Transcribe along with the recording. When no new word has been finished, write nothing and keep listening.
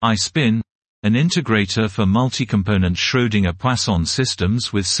I-spin, an integrator for multicomponent Schrödinger-Poisson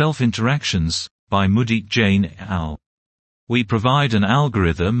systems with self-interactions, by Mudit Jain et al. We provide an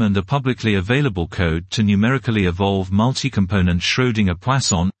algorithm and a publicly available code to numerically evolve multicomponent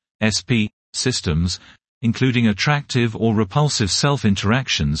Schrödinger-Poisson (SP) systems, including attractive or repulsive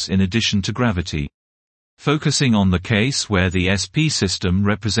self-interactions in addition to gravity. Focusing on the case where the SP system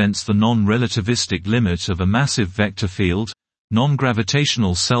represents the non-relativistic limit of a massive vector field,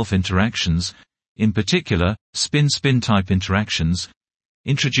 non-gravitational self-interactions, in particular, spin-spin type interactions,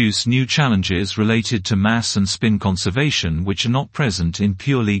 introduce new challenges related to mass and spin conservation which are not present in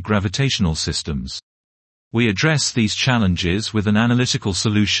purely gravitational systems. We address these challenges with an analytical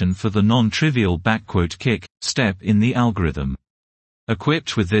solution for the non-trivial "kick" step in the algorithm.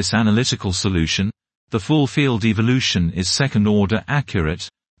 Equipped with this analytical solution, the full field evolution is second-order accurate,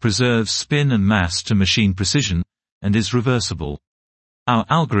 preserves spin and mass to machine precision, and is reversible. Our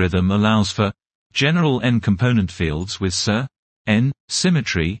algorithm allows for general n-component fields with n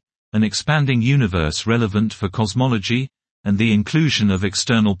symmetry, an expanding universe relevant for cosmology, and the inclusion of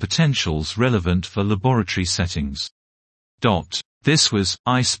external potentials relevant for laboratory settings. This was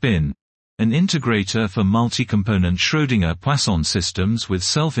I-spin, an integrator for multi-component Schrödinger-Poisson systems with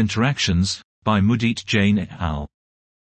self-interactions, by Mudit Jain et al.